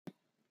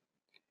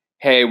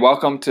Hey,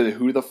 welcome to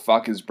Who the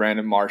Fuck is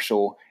Brandon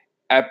Marshall,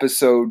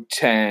 episode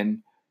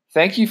 10.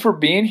 Thank you for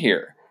being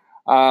here.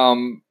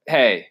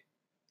 Hey,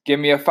 give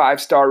me a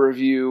 5-star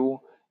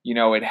review.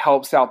 It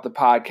helps out the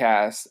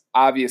podcast.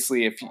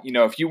 Obviously, if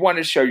you want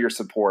to show your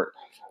support,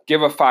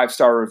 give a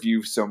 5-star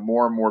review so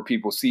more and more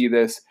people see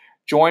this.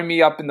 Join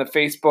me up in the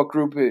Facebook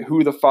group,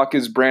 Who the Fuck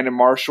is Brandon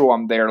Marshall.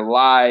 I'm there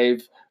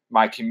live.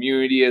 My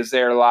community is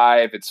there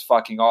live. It's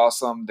fucking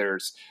awesome.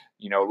 There's,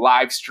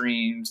 live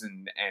streams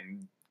and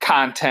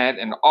content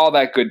and all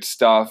that good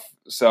stuff.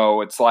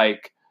 So it's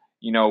like,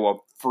 a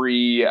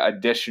free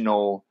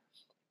additional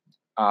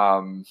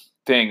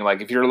thing. Like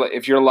if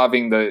you're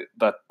loving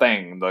the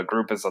thing, the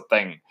group is a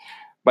thing.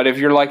 But if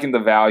you're liking the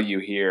value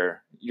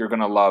here, you're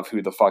gonna love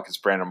Who the Fuck is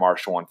Brandon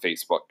Marshall on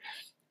Facebook.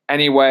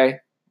 Anyway,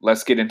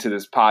 let's get into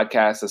this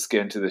podcast. Let's get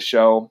into the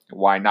show.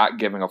 Why not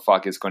giving a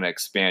fuck is going to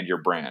expand your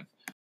brand.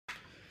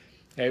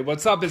 Hey,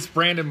 what's up? It's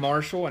Brandon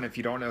Marshall, and if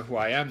you don't know who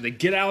I am, then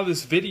get out of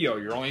this video.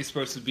 You're only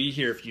supposed to be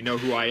here if you know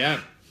who I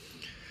am.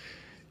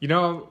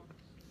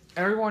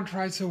 Everyone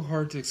tries so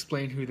hard to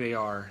explain who they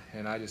are,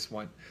 and I just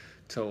want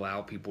to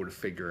allow people to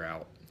figure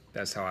out.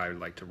 That's how I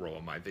like to roll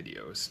in my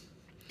videos.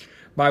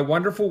 My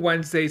Wonderful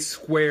Wednesday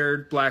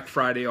Squared Black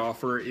Friday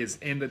offer is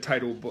in the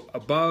title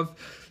above.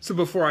 So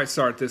before I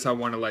start this, I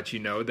want to let you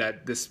know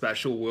that this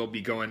special will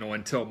be going on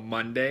until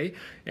Monday,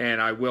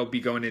 and I will be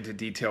going into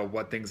detail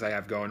what things I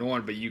have going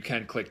on, but you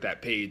can click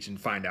that page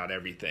and find out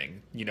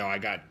everything. I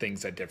got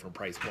things at different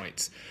price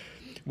points.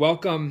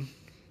 Welcome,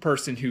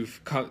 person who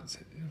comes.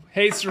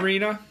 Hey,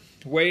 Serena,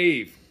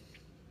 wave.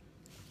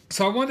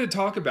 So I wanted to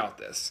talk about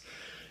this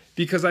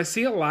because I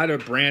see a lot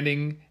of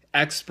branding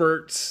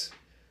experts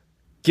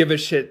give a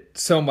shit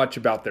so much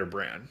about their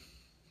brand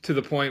to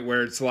the point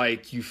where it's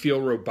like you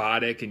feel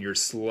robotic and you're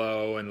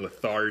slow and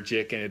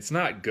lethargic and it's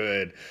not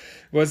good.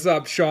 What's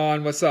up,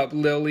 Sean? What's up,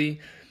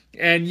 Lily?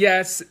 And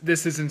yes,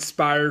 this is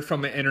inspired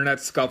from an internet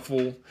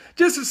scuffle.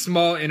 Just a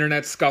small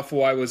internet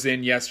scuffle I was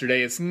in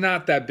yesterday. It's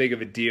not that big of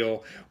a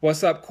deal.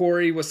 What's up,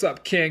 Corey? What's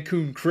up,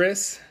 Cancun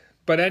Chris?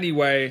 But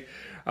anyway,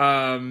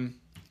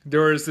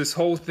 there was this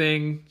whole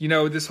thing,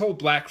 this whole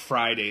Black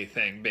Friday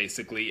thing,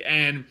 basically.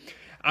 And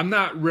I'm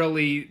not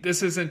really,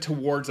 this isn't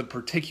towards a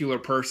particular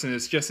person.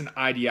 It's just an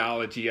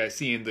ideology I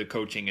see in the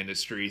coaching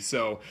industry.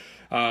 So,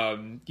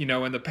 in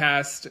the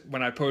past,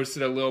 when I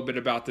posted a little bit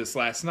about this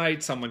last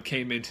night, someone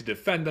came in to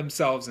defend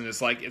themselves. And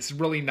it's like, it's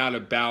really not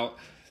about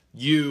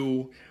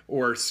you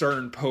or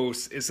certain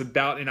posts. It's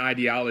about an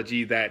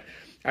ideology that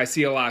I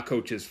see a lot of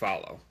coaches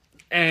follow.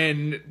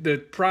 And the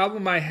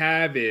problem I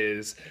have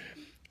is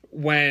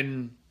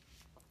when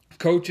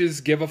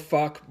coaches give a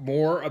fuck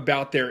more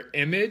about their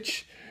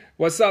image.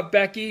 What's up,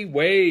 Becky?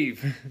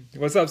 Wave.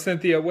 What's up,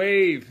 Cynthia?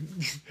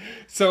 Wave.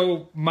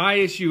 So my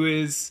issue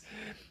is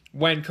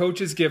when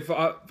coaches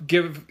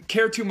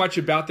care too much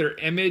about their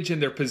image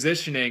and their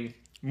positioning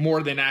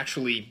more than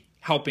actually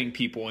helping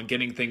people and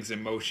getting things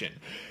in motion.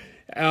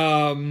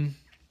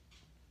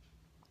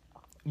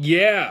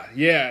 Yeah,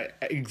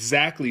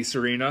 exactly,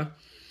 Serena.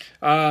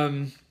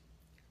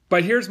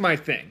 But here's my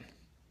thing.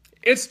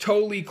 It's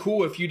totally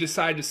cool if you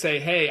decide to say,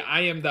 hey,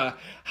 I am the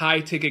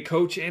high ticket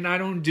coach and I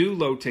don't do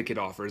low ticket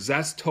offers.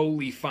 That's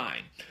totally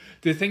fine.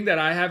 The thing that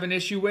I have an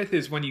issue with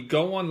is when you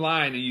go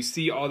online and you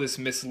see all this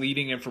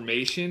misleading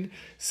information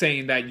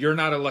saying that you're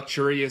not a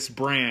luxurious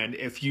brand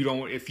if you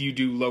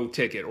do low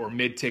ticket or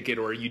mid ticket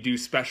or you do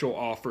special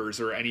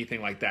offers or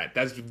anything like that.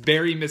 That's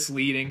very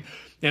misleading.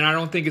 And I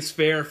don't think it's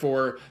fair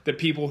for the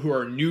people who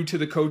are new to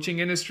the coaching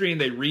industry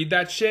and they read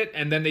that shit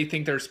and then they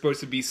think they're supposed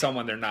to be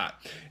someone they're not.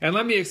 And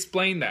let me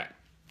explain that.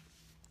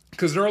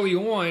 Because early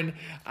on,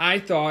 I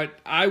thought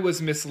I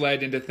was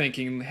misled into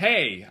thinking,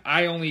 hey,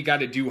 I only got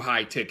to do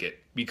high ticket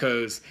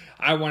because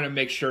I want to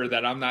make sure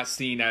that I'm not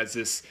seen as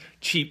this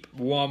cheap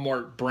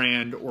Walmart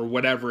brand or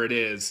whatever it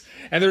is.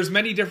 And there's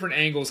many different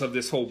angles of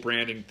this whole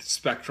branding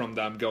spectrum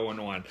that I'm going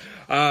on.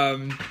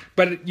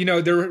 But,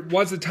 there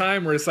was a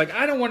time where it's like,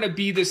 I don't want to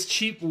be this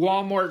cheap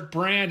Walmart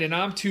brand and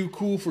I'm too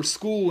cool for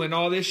school and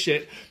all this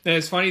shit. And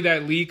it's funny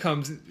that Lee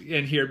comes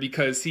in here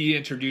because he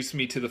introduced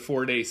me to the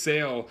 4-day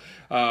sale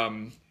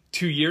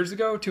 2.5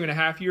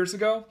 years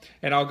ago.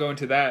 And I'll go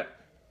into that.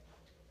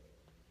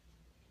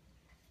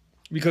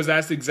 Because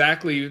that's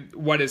exactly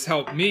what has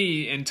helped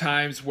me in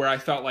times where I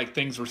felt like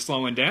things were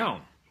slowing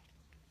down.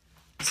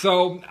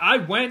 So I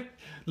went,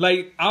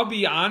 I'll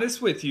be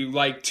honest with you,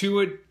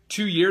 2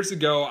 years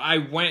ago, I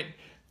went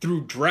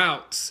through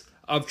droughts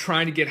of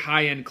trying to get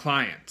high-end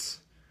clients.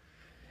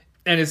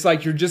 And it's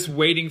like you're just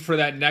waiting for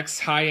that next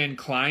high-end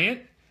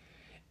client.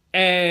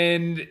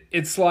 And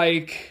it's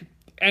like,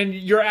 and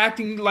you're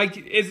acting like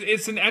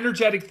it's an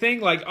energetic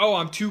thing, like, oh,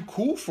 I'm too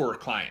cool for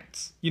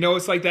clients.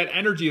 It's like that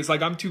energy is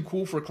like, I'm too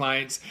cool for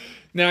clients.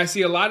 Now, I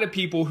see a lot of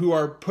people who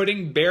are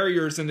putting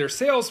barriers in their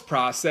sales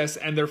process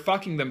and they're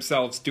fucking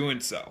themselves doing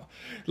so.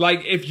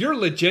 Like, if you're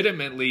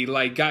legitimately,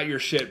 got your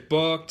shit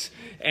booked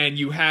and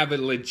you have a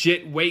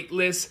legit wait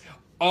list,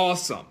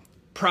 awesome.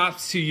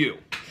 Props to you.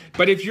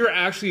 But if you're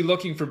actually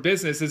looking for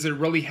business, is it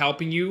really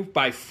helping you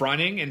by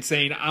fronting and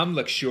saying, I'm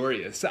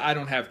luxurious, I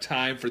don't have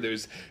time for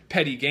those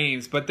petty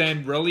games, but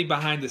then really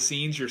behind the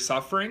scenes you're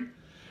suffering?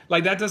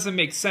 Like, that doesn't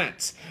make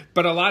sense.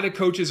 But a lot of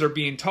coaches are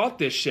being taught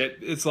this shit.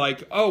 It's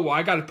like, oh, well,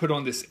 I got to put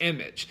on this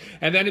image.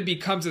 And then it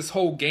becomes this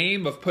whole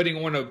game of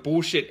putting on a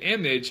bullshit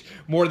image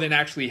more than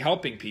actually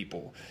helping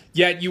people.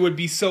 Yet you would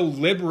be so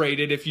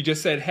liberated if you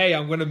just said, hey,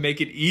 I'm going to make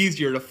it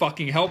easier to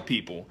fucking help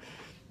people.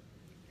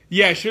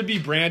 Yeah, it should be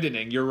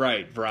branding. You're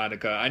right,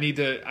 Veronica. I need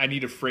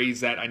to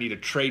phrase that. I need to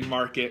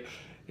trademark it.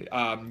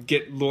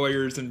 Get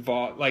lawyers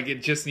involved. Like,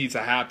 it just needs to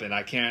happen.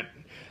 I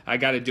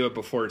got to do it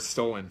before it's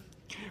stolen.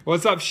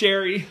 What's up,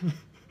 Sherry?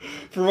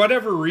 For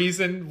whatever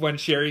reason, when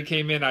Sherry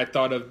came in, I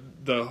thought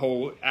of the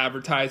whole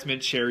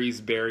advertisement, Sherry's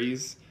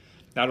Berries.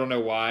 I don't know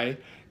why.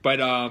 But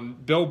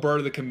Bill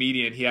Burr, the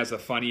comedian, he has a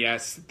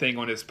funny-ass thing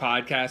on his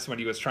podcast when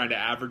he was trying to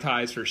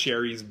advertise for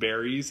Sherry's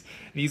Berries.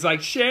 And he's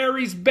like,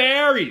 Sherry's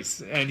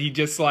Berries! And he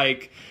just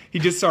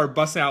started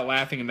busting out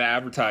laughing in the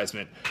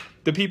advertisement.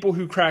 The people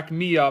who crack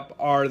me up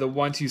are the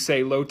ones who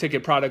say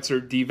low-ticket products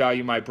or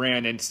devalue my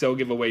brand and still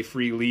give away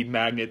free lead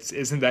magnets.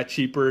 Isn't that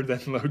cheaper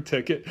than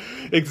low-ticket?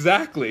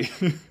 Exactly.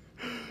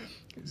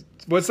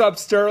 What's up,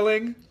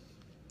 Sterling?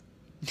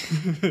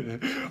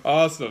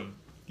 Awesome.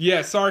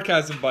 Yeah,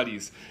 sarcasm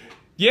buddies.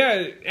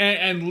 Yeah,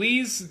 and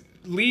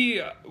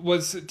Lee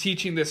was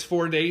teaching this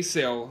 4-day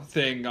sale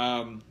thing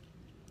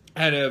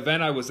at an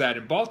event I was at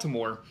in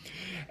Baltimore.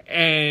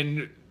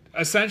 And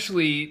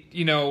essentially,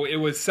 you know, it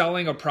was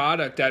selling a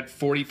product at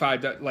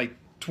 $25, like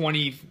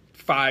 $25,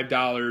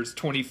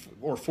 $20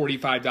 or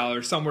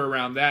 $45, somewhere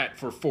around that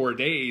for 4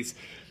 days.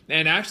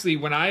 And actually,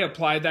 when I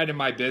applied that in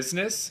my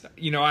business,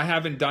 you know, I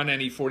haven't done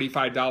any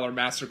 $45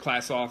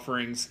 masterclass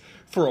offerings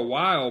for a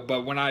while,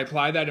 but when I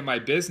applied that in my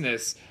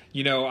business,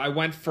 you know, I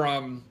went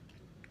from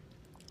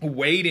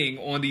waiting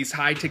on these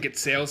high ticket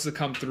sales to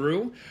come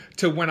through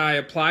to when I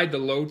applied the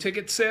low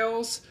ticket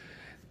sales,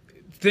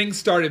 things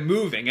started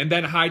moving, and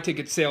then high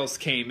ticket sales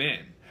came in.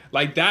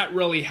 Like, that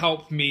really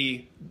helped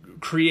me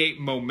create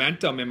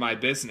momentum in my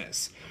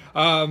business.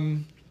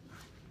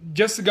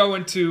 Just to go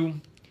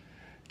into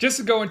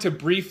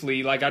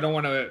briefly, like, I don't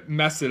want to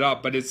mess it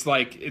up, but it's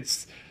like,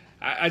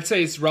 I'd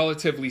say it's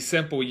relatively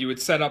simple. You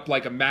would set up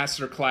like a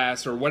master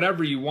class or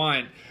whatever you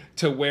want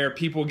to where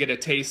people get a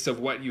taste of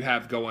what you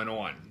have going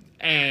on.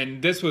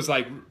 And this was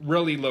like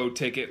really low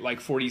ticket, like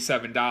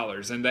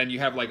 $47. And then you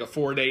have like a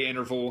 4-day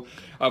interval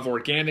of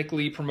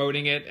organically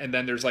promoting it. And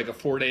then there's like a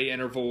 4-day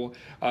interval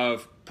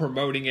of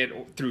promoting it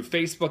through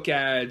Facebook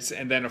ads.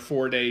 And then a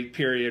 4-day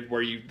period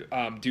where you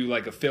do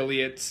like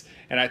affiliates.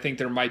 And I think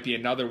there might be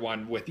another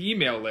one with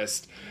email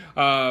list.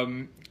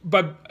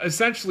 But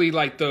essentially,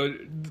 like,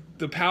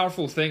 the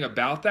powerful thing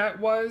about that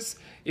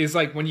is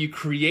like when you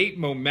create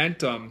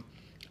momentum.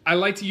 I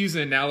like to use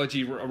an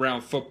analogy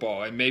around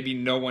football, and maybe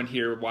no one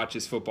here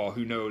watches football.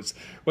 Who knows?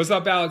 What's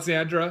up,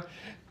 Alexandra?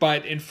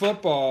 But in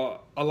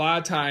football, a lot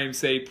of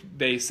times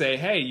they say,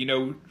 hey, you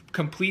know,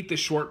 complete the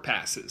short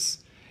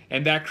passes.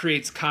 And that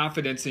creates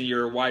confidence in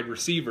your wide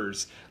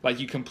receivers. Like,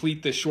 you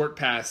complete the short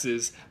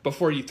passes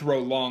before you throw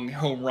long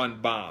home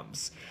run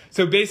bombs.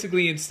 So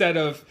basically, instead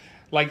of,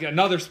 like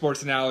another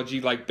sports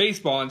analogy, like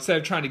baseball, instead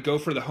of trying to go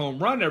for the home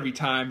run every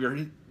time,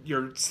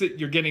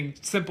 you're getting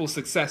simple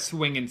success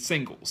swing and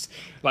singles.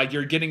 Like,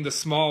 you're getting the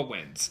small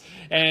wins.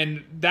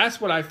 And that's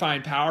what I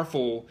find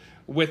powerful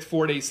with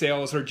 4-day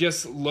sales, or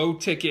just low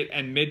ticket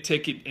and mid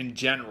ticket in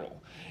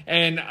general.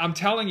 And I'm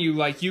telling you,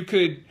 like,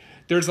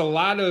 there's a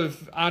lot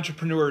of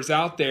entrepreneurs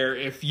out there,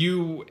 if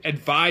you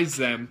advise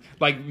them,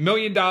 like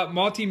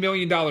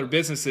multi-million dollar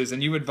businesses,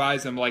 and you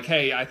advise them like,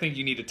 hey, I think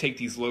you need to take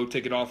these low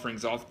ticket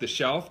offerings off the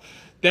shelf,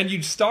 then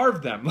you'd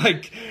starve them.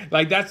 Like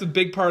that's a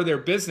big part of their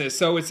business.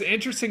 So it's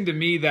interesting to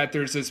me that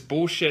there's this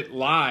bullshit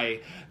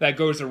lie that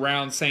goes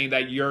around saying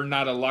that you're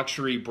not a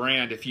luxury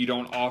brand if you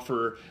don't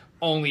offer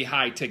only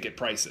high ticket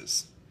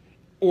prices,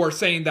 or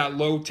saying that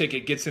low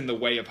ticket gets in the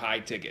way of high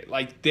ticket.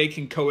 Like, they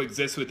can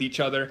coexist with each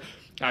other.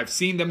 I've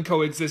seen them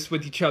coexist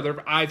with each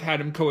other. I've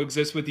had them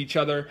coexist with each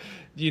other.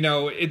 You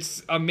know,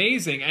 it's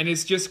amazing. And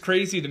it's just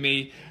crazy to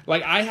me.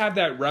 Like, I have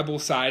that rebel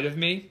side of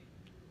me.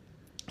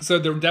 So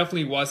there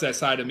definitely was that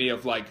side of me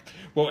of like,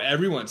 well,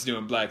 everyone's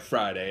doing Black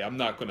Friday. I'm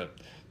not going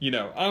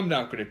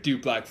to do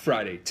Black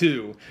Friday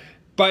too.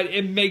 But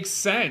it makes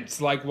sense.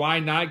 Like, why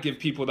not give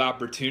people the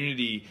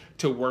opportunity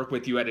to work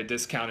with you at a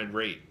discounted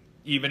rate,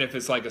 even if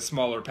it's like a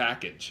smaller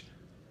package?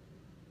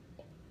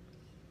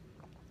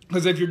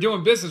 Because if you're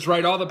doing business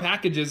right, all the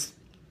packages,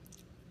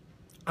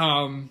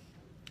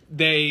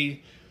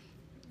 they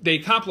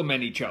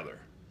complement each other.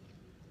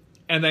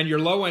 And then your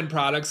low-end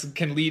products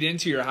can lead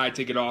into your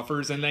high-ticket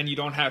offers, and then you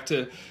don't have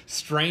to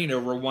strain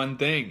over one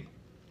thing.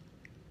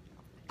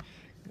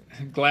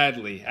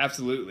 Gladly,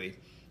 absolutely.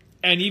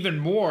 And even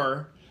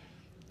more,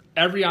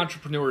 every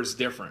entrepreneur is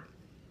different.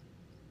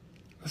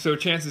 So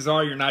chances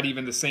are you're not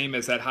even the same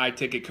as that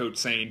high-ticket coach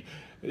saying,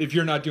 if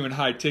you're not doing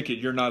high-ticket,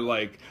 you're not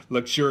like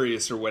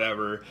luxurious or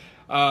whatever.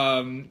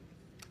 I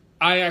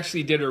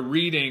actually did a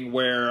reading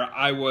where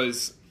I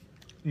was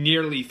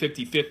nearly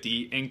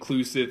 50-50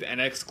 inclusive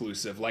and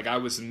exclusive. Like I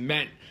was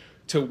meant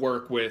to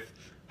work with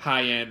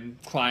high-end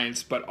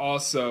clients, but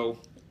also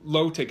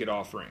low-ticket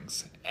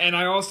offerings. And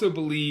I also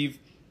believe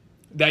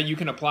that you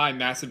can apply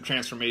massive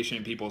transformation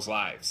in people's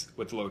lives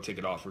with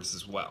low-ticket offers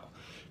as well.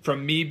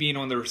 From me being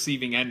on the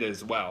receiving end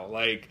as well.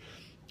 Like,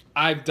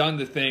 I've done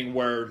the thing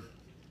where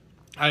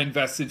I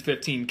invested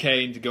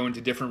 $15K to go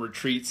into different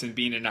retreats and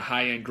being in a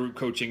high-end group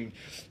coaching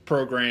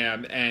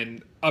program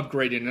and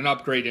upgrading and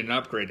upgrading and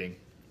upgrading.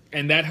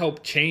 And that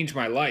helped change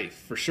my life,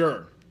 for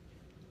sure.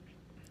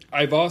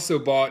 I've also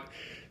bought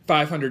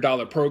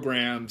 $500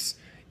 programs,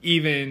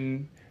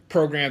 even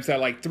programs at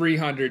like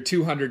 $300,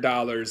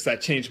 $200 that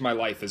changed my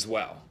life as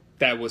well.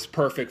 That was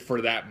perfect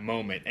for that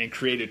moment and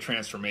created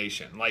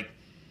transformation. Like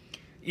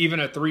even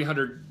a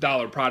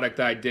 $300 product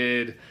I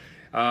did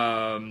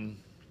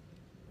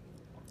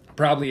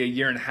probably a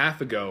year and a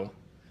half ago,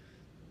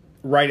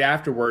 right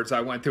afterwards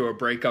I went through a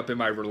breakup in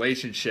my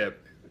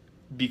relationship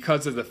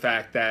because of the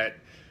fact that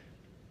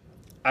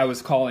I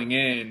was calling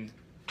in,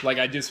 like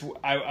I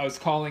was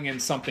calling in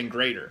something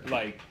greater.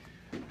 Like,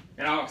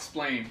 and I'll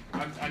explain.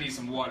 I need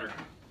some water.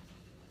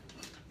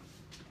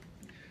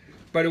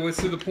 But it was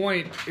to the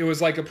point, it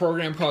was like a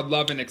program called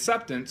Love and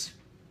Acceptance.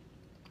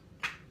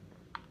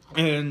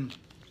 And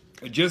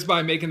just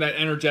by making that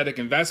energetic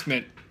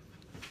investment,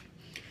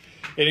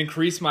 it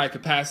increased my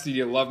capacity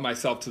to love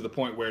myself to the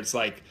point where it's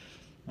like,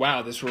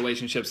 wow, this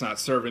relationship's not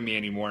serving me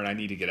anymore and I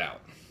need to get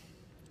out.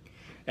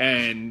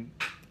 And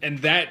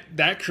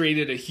that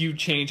created a huge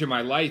change in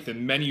my life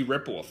and many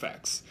ripple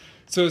effects.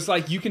 So it's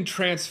like you can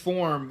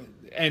transform,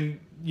 and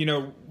you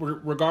know,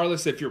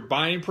 regardless if you're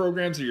buying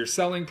programs or you're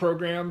selling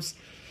programs,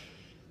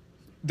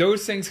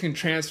 those things can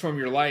transform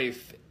your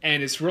life,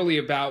 and it's really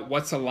about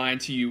what's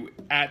aligned to you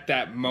at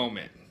that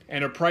moment.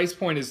 And a price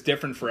point is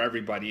different for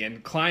everybody,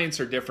 and clients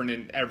are different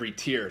in every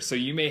tier. So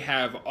you may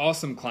have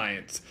awesome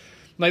clients.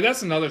 Like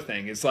that's another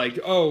thing. It's like,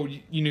 oh,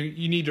 you know,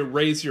 you need to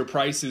raise your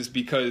prices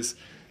because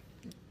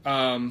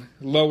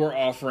lower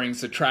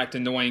offerings attract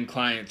annoying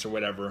clients or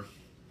whatever.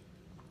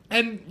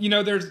 And you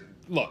know,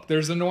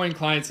 there's annoying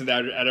clients at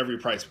every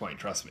price point,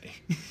 trust me.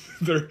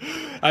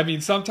 I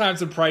mean,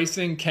 sometimes the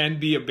pricing can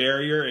be a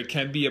barrier, it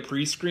can be a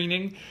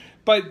pre-screening,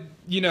 but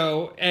you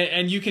know,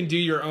 and you can do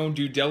your own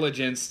due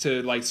diligence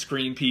to like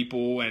screen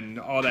people and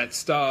all that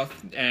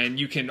stuff, and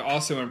you can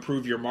also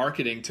improve your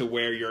marketing to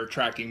where you're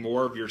attracting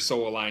more of your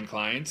soul-aligned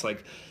clients.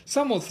 Like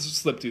some will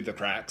slip through the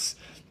cracks,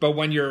 but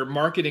when your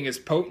marketing is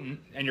potent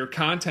and your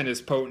content is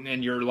potent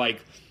and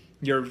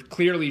you're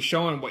clearly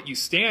showing what you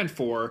stand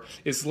for,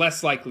 it's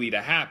less likely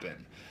to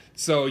happen.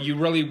 So you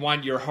really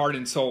want your heart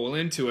and soul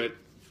into it.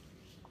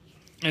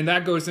 And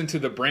that goes into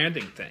the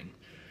branding thing.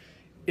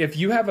 If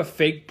you have a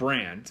fake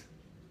brand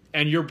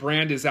and your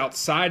brand is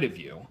outside of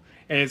you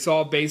and it's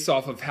all based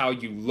off of how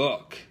you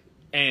look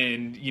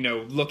and, you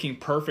know, looking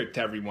perfect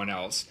to everyone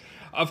else,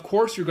 of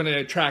course you're going to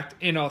attract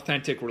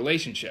inauthentic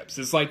relationships.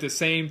 It's like the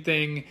same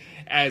thing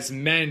as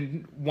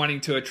men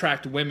wanting to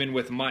attract women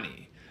with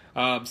money.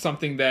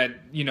 Something that,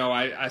 you know,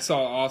 I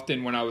saw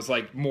often when I was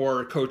like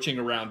more coaching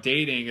around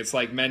dating. It's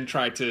like men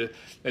try to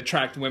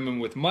attract women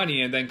with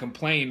money and then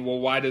complain, well,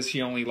 why does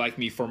she only like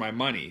me for my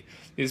money?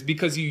 It's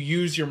because you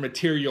use your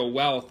material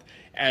wealth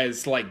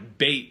as like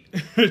bait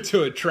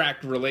to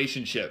attract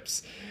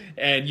relationships.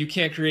 And you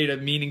can't create a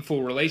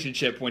meaningful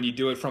relationship when you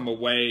do it from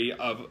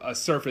a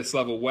surface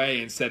level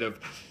way instead of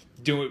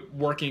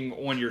working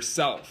on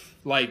yourself.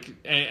 Like,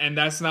 and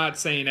that's not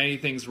saying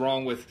anything's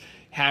wrong with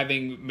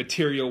having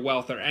material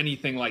wealth or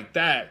anything like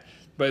that,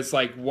 but it's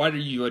like, what are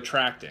you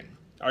attracting?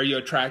 Are you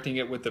attracting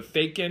it with a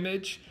fake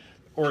image,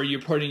 or are you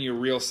putting your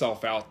real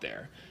self out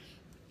there?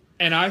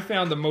 And I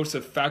found the most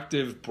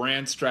effective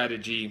brand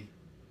strategy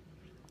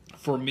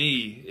for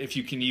me, if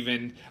you can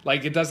even,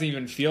 like, it doesn't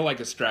even feel like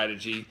a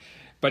strategy,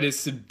 but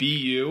it's to be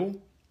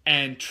you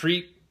and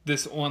treat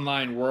this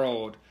online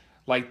world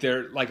like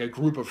they're like a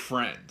group of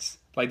friends,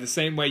 like the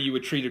same way you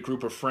would treat a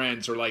group of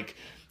friends, or like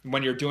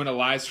when you're doing a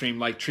live stream,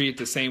 like treat it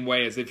the same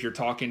way as if you're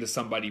talking to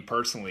somebody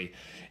personally.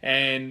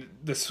 And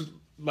this,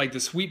 like the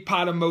sweet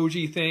pot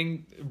emoji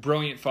thing,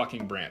 brilliant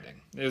fucking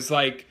branding.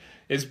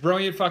 It's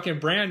brilliant fucking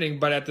branding,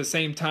 but at the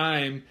same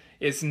time,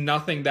 it's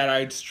nothing that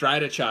I'd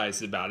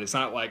strategize about. It's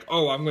not like,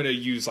 oh, I'm going to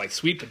use like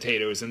sweet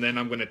potatoes and then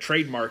I'm going to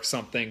trademark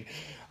something.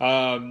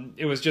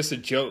 It was just a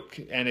joke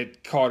and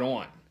it caught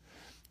on.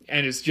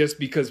 And it's just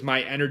because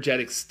my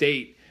energetic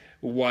state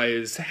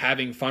was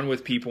having fun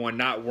with people and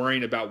not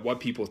worrying about what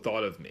people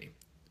thought of me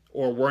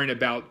or worrying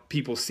about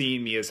people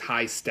seeing me as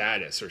high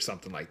status or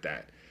something like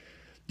that.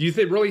 Do you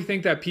really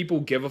think that people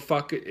give a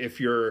fuck if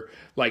you're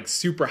like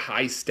super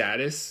high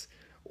status,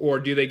 or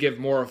do they give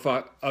more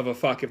of a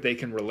fuck if they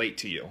can relate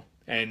to you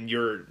and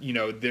you're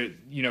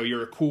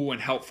a cool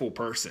and helpful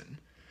person?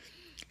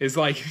 It's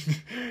like,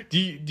 do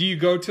you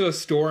go to a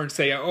store and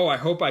say, oh, I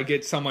hope I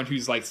get someone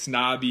who's like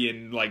snobby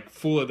and like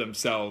full of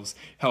themselves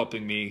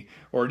helping me?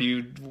 Or do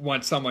you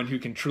want someone who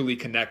can truly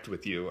connect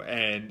with you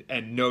and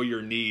know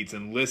your needs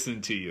and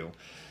listen to you?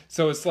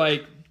 So it's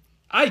like,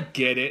 I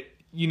get it.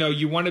 You know,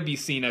 you want to be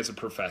seen as a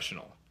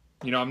professional.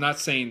 I'm not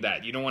saying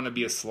that. You don't want to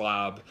be a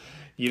slob.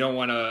 You don't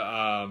want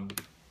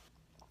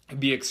to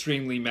be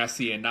extremely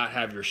messy and not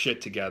have your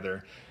shit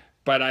together.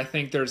 But I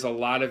think there's a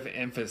lot of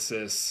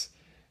emphasis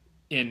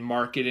in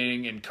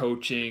marketing and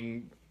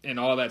coaching and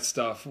all that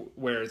stuff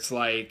where it's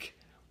like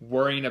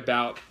worrying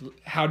about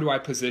how do I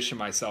position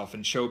myself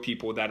and show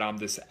people that I'm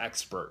this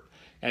expert.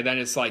 And then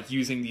it's like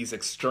using these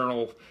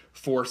external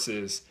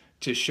forces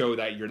to show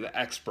that you're the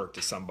expert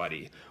to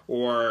somebody.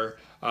 Or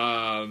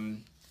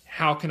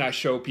how can I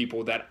show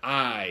people that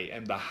I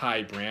am the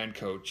high brand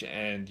coach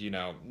and,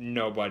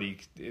 nobody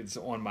is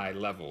on my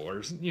level,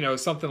 or,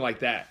 something like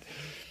that.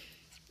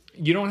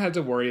 You don't have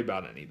to worry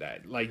about any of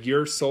that. Like,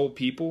 your sold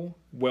people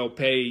will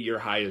pay your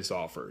highest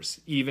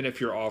offers, even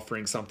if you're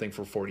offering something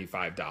for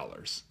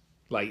 $45.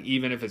 Like,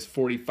 even if it's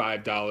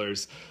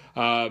 $45,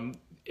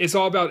 it's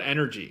all about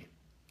energy.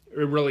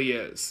 It really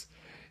is.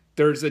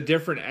 There's a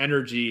different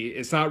energy.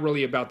 It's not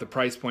really about the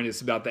price point.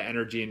 It's about the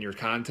energy in your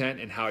content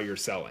and how you're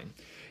selling.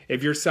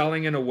 If you're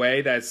selling in a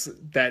way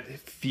that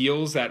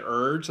feels that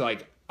urge,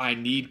 like, I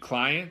need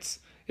clients,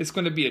 it's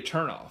going to be a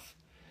turnoff.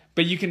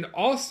 But you can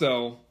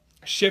also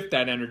shift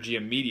that energy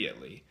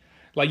immediately.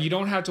 Like, you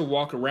don't have to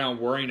walk around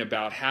worrying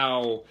about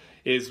how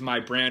is my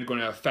brand going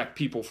to affect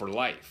people for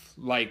life.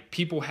 Like,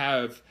 people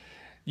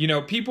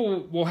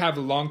will have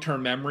a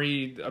long-term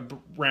memory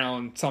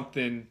around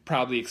something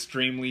probably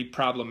extremely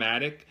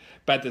problematic,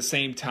 but at the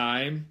same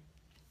time,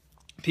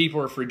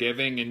 people are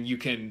forgiving, and you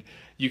can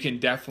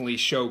definitely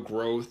show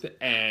growth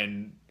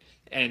and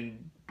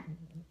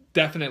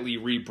definitely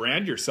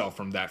rebrand yourself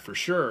from that for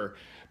sure.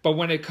 But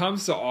when it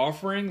comes to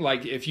offering,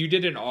 like, if you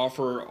did an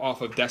offer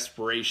off of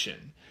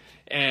desperation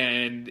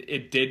and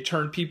it did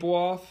turn people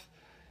off,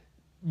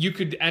 you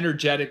could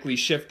energetically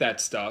shift that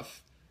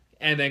stuff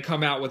and then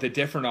come out with a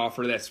different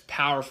offer that's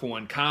powerful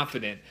and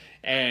confident,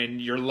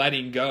 and you're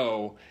letting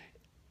go,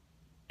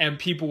 and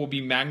people will be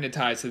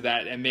magnetized to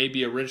that, and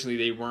maybe originally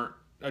they weren't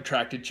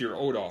attracted to your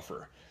old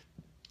offer.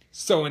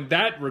 So in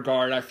that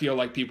regard, I feel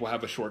like people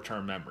have a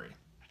short-term memory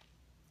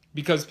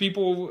because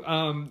people,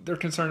 they're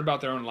concerned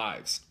about their own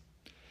lives.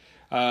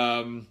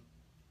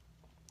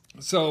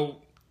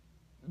 So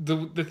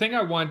the thing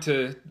I want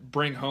to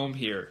bring home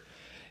here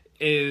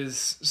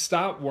is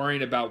stop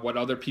worrying about what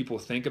other people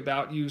think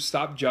about you.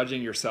 Stop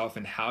judging yourself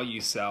and how you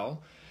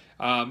sell.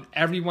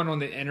 Everyone on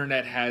the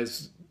internet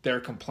has their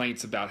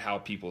complaints about how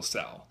people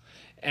sell.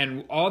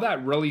 And all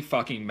that really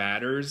fucking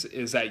matters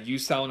is that you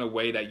sell in a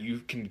way that you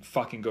can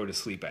fucking go to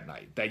sleep at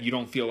night, that you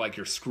don't feel like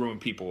you're screwing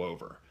people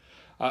over.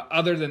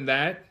 Other than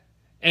that,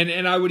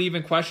 and I would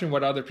even question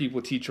what other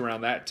people teach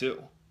around that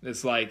too.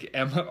 It's like,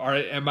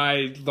 am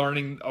I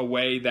learning a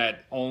way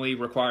that only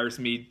requires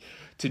me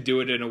to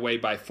do it in a way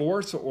by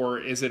force, or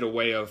is it a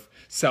way of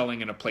selling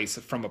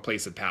from a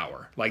place of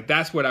power? Like,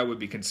 that's what I would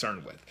be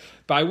concerned with.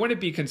 But I wouldn't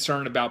be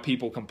concerned about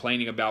people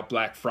complaining about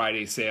Black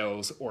Friday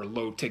sales or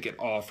low ticket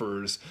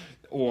offers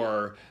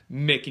or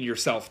making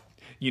yourself,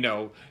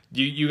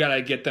 you got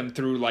to get them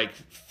through like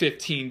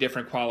 15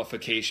 different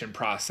qualification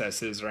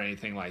processes or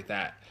anything like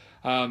that.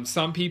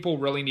 Some people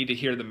really need to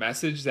hear the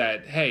message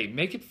that, hey,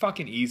 make it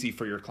fucking easy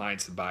for your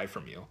clients to buy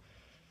from you.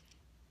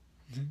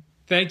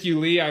 Thank you,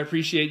 Lee. I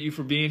appreciate you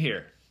for being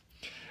here.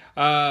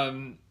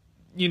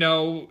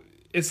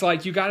 It's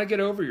like you got to get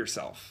over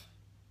yourself.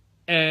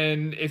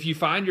 And if you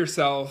find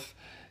yourself,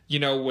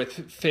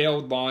 with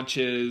failed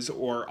launches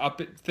or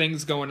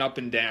things going up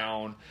and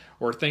down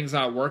or things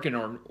not working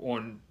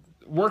on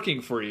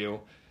working for you,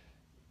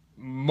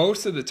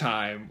 most of the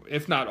time,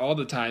 if not all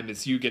the time,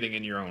 it's you getting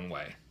in your own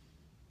way.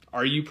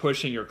 Are you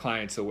pushing your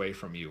clients away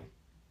from you?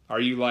 Are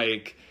you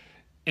like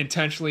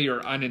intentionally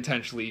or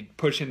unintentionally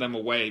pushing them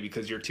away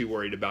because you're too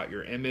worried about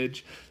your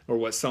image or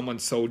what someone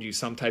sold you,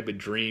 some type of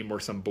dream or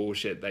some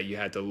bullshit that you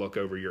had to look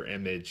over your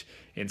image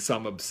in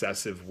some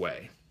obsessive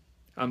way?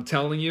 I'm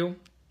telling you,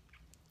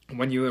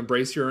 when you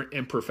embrace your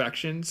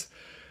imperfections,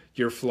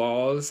 your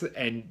flaws,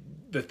 and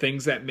the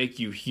things that make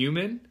you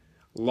human,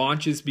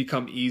 launches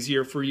become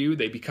easier for you.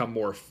 They become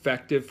more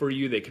effective for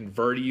you. They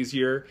convert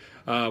easier.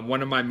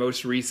 One of my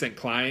most recent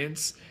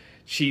clients,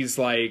 she's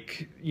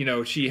like,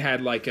 she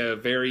had like a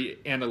very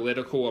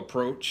analytical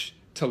approach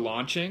to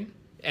launching.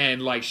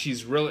 And like,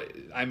 she's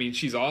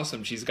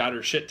awesome. She's got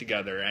her shit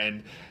together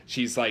and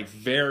she's like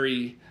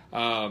very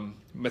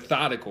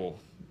methodical.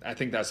 I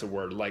think that's the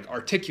word, like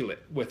articulate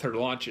with her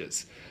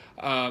launches.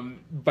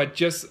 But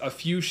just a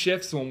few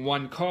shifts on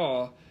one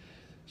call,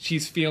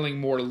 she's feeling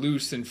more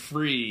loose and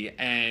free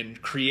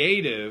and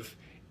creative.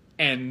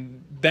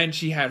 And then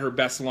she had her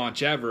best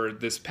launch ever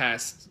these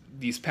past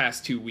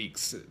 2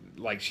 weeks.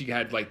 Like, she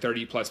had like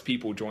 30 plus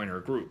people join her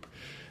group.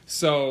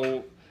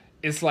 So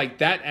it's like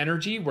that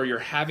energy where you're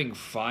having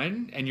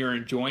fun and you're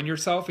enjoying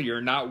yourself and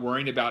you're not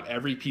worrying about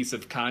every piece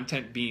of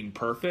content being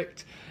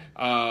perfect.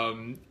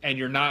 And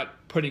you're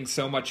not putting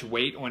so much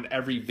weight on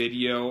every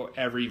video,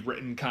 every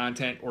written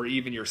content, or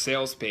even your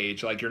sales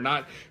page. Like, you're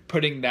not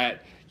putting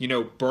that,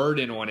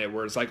 burden on it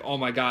where it's like, oh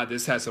my God,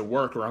 this has to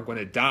work or I'm going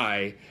to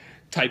die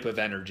type of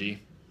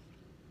energy.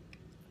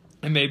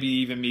 And maybe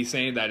even me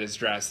saying that is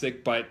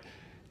drastic, but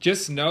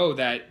just know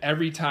that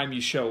every time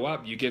you show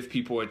up, you give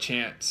people a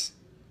chance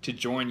to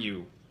join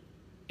you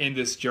in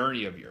this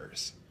journey of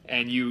yours,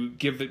 and you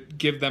give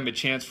them a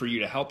chance for you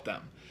to help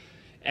them.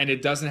 And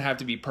it doesn't have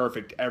to be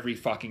perfect every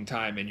fucking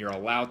time, and you're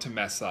allowed to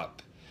mess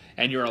up,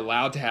 and you're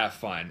allowed to have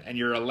fun, and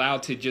you're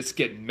allowed to just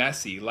get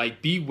messy.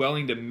 Like, be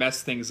willing to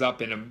mess things up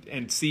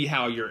and see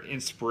how your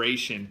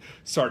inspiration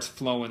starts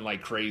flowing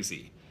like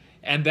crazy.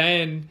 And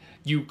then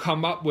you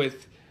come up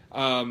with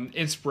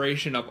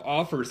inspiration of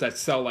offers that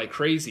sell like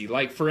crazy.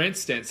 Like, for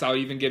instance, I'll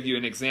even give you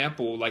an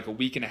example. Like a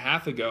week and a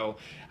half ago,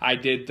 I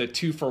did the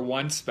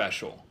 2-for-1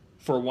 special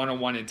for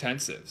one-on-one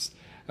intensives.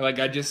 Like,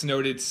 I just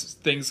noticed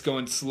things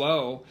going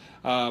slow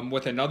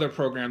with another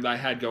program that I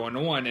had going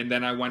on, and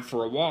then I went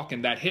for a walk,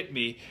 and that hit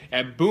me,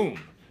 and boom,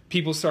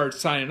 people started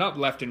signing up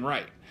left and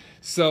right.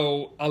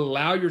 So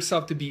allow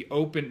yourself to be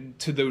open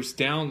to those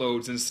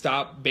downloads and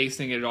stop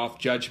basing it off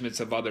judgments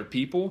of other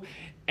people,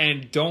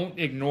 and don't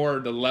ignore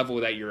the level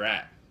that you're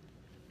at.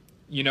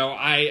 You know,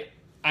 I'm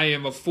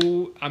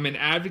an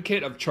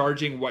advocate of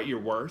charging what you're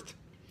worth.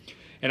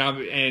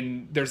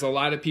 And there's a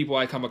lot of people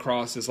I come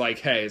across is like,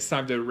 hey, it's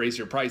time to raise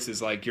your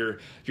prices. Like, you're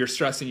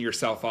stressing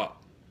yourself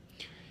up.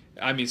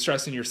 I mean,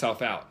 stressing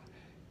yourself out.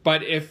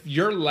 But if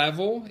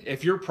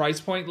your price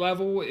point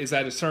level is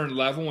at a certain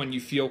level and you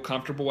feel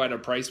comfortable at a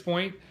price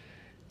point,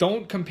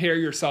 don't compare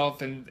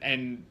yourself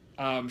and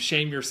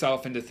shame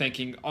yourself into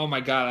thinking, oh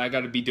my God, I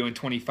got to be doing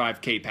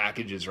 25K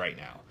packages right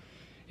now.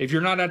 If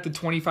you're not at the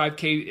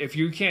 25K, if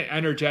you can't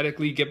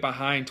energetically get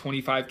behind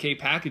 25K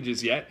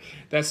packages yet,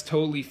 that's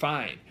totally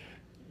fine.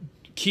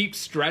 Keep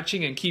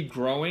stretching and keep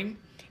growing.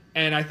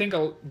 And I think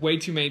way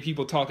too many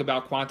people talk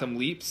about quantum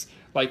leaps.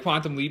 Like,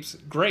 quantum leaps,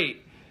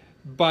 great,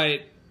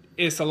 but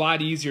it's a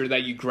lot easier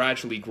that you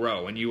gradually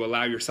grow and you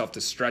allow yourself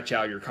to stretch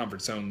out your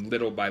comfort zone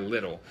little by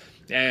little.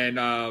 And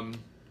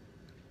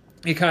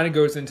it kind of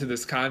goes into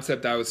this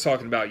concept I was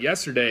talking about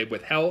yesterday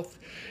with health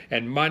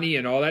and money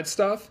and all that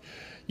stuff.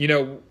 You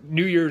know,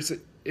 New Year's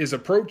is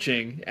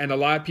approaching, and a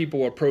lot of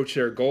people approach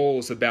their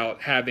goals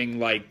about having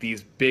like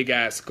these big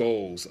ass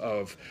goals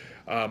of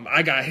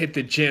I gotta hit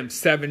the gym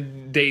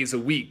 7 days a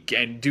week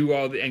and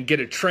and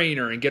get a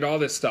trainer and get all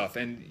this stuff.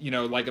 And, you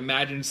know, like,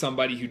 imagine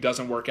somebody who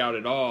doesn't work out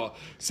at all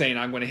saying,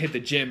 I'm going to hit the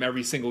gym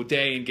every single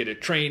day and get a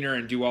trainer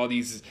and do all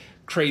these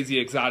crazy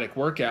exotic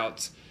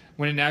workouts.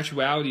 When in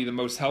actuality, the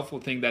most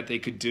helpful thing that they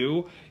could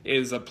do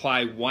is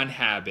apply one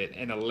habit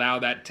and allow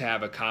that to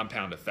have a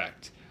compound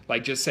effect.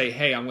 Like, just say,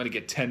 hey, I'm going to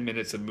get 10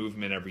 minutes of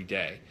movement every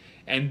day,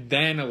 and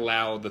then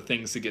allow the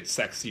things to get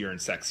sexier and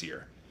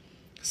sexier.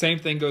 Same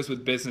thing goes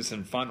with business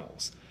and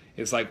funnels.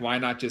 It's like, why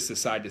not just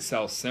decide to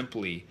sell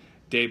simply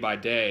day by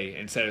day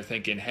instead of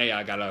thinking, hey,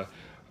 I got to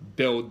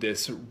build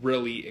this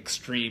really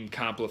extreme,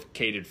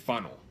 complicated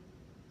funnel.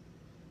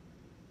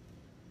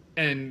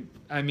 And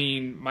I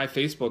mean, my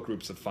Facebook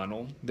group's a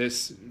funnel.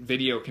 This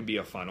video can be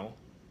a funnel.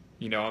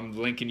 You know, I'm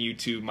linking you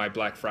to my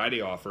Black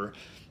Friday offer,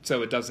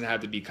 so it doesn't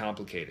have to be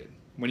complicated.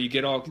 When you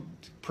get all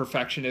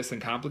perfectionist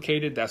and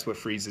complicated, that's what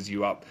freezes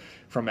you up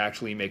from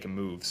actually making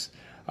moves.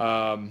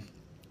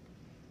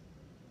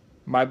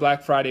 My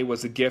Black Friday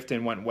was a gift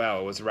and went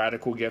well. It was a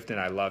radical gift and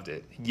I loved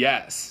it.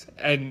 Yes.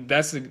 And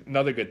that's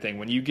another good thing.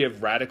 When you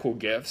give radical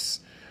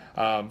gifts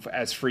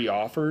as free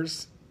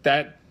offers,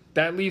 that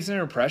leaves an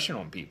impression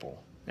on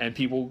people, and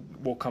people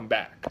will come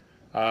back.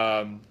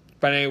 But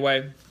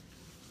anyway,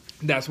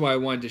 that's what I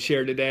wanted to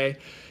share today.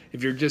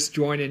 If you're just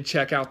joining,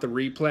 check out the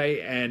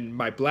replay. And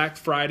my Black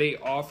Friday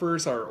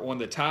offers are on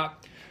the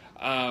top.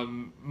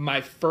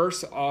 My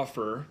first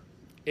offer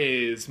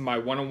is my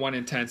one-on-one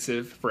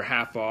intensive for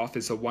half off.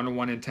 It's a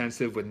one-on-one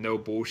intensive with no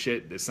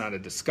bullshit. It's not a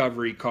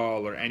discovery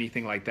call or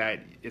anything like that.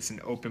 It's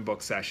an open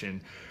book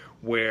session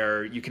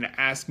where you can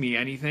ask me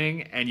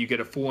anything and you get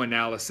a full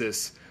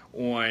analysis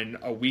on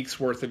a week's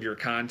worth of your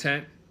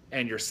content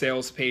and your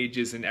sales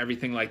pages and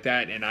everything like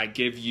that. And I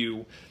give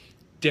you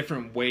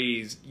different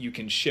ways you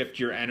can shift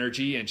your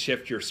energy and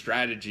shift your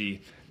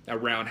strategy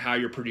around how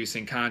you're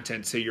producing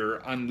content so you're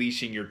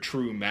unleashing your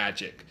true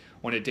magic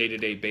on a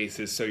day-to-day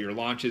basis, so your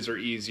launches are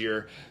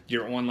easier,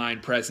 your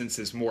online presence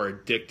is more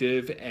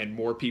addictive, and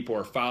more people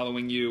are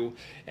following you.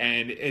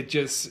 And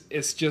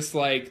it's just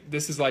like,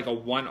 this is like a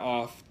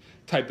one-off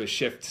type of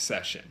shift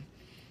session.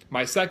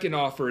 My second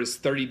offer is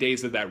 30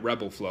 days of that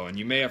Rebel Flow, and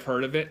you may have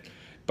heard of it,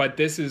 but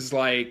this is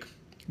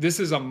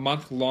a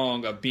month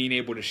long of being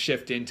able to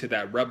shift into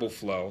that Rebel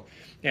Flow.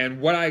 And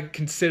what I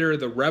consider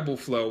the Rebel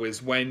Flow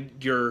is when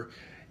you're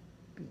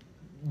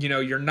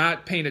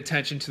not paying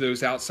attention to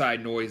those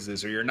outside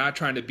noises, or you're not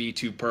trying to be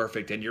too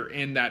perfect, and you're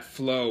in that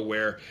flow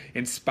where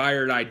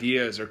inspired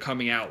ideas are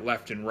coming out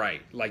left and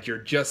right. Like, you're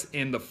just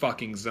in the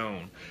fucking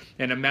zone.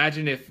 And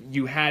imagine if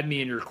you had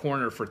me in your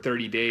corner for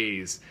 30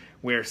 days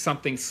where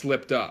something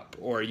slipped up,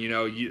 or,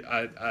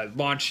 a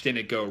launch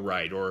didn't go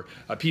right, or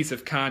a piece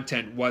of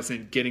content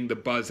wasn't getting the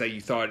buzz that you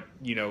thought,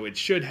 it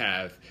should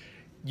have.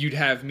 You'd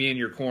have me in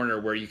your corner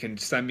where you can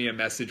send me a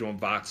message on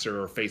Voxer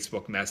or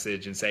Facebook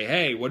message and say,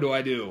 hey, what do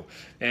I do?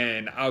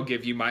 And I'll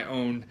give you my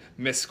own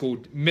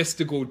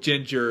mystical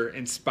ginger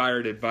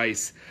inspired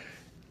advice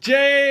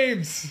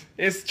James,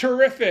 it's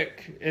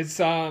terrific. It's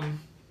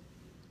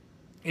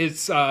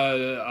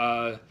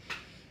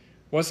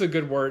what's a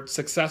good word?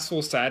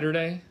 Successful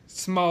Saturday,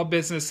 small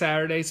business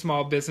Saturday,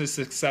 small business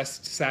success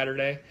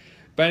Saturday.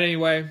 But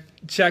anyway,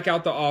 check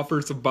out the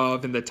offers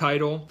above in the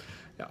title.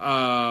 And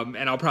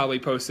I'll probably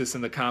post this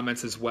in the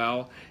comments as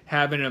well.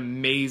 Have an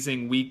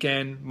amazing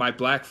weekend. My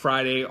Black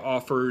Friday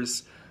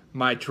offers,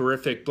 my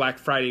terrific Black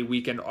Friday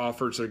weekend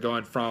offers are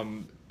going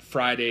from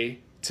Friday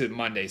to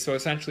Monday. So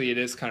essentially it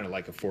is kind of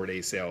like a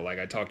 4-day sale like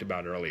I talked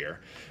about earlier.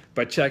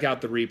 But check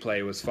out the replay.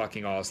 It was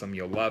fucking awesome.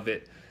 You'll love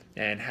it.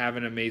 And have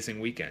an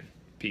amazing weekend.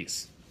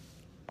 Peace.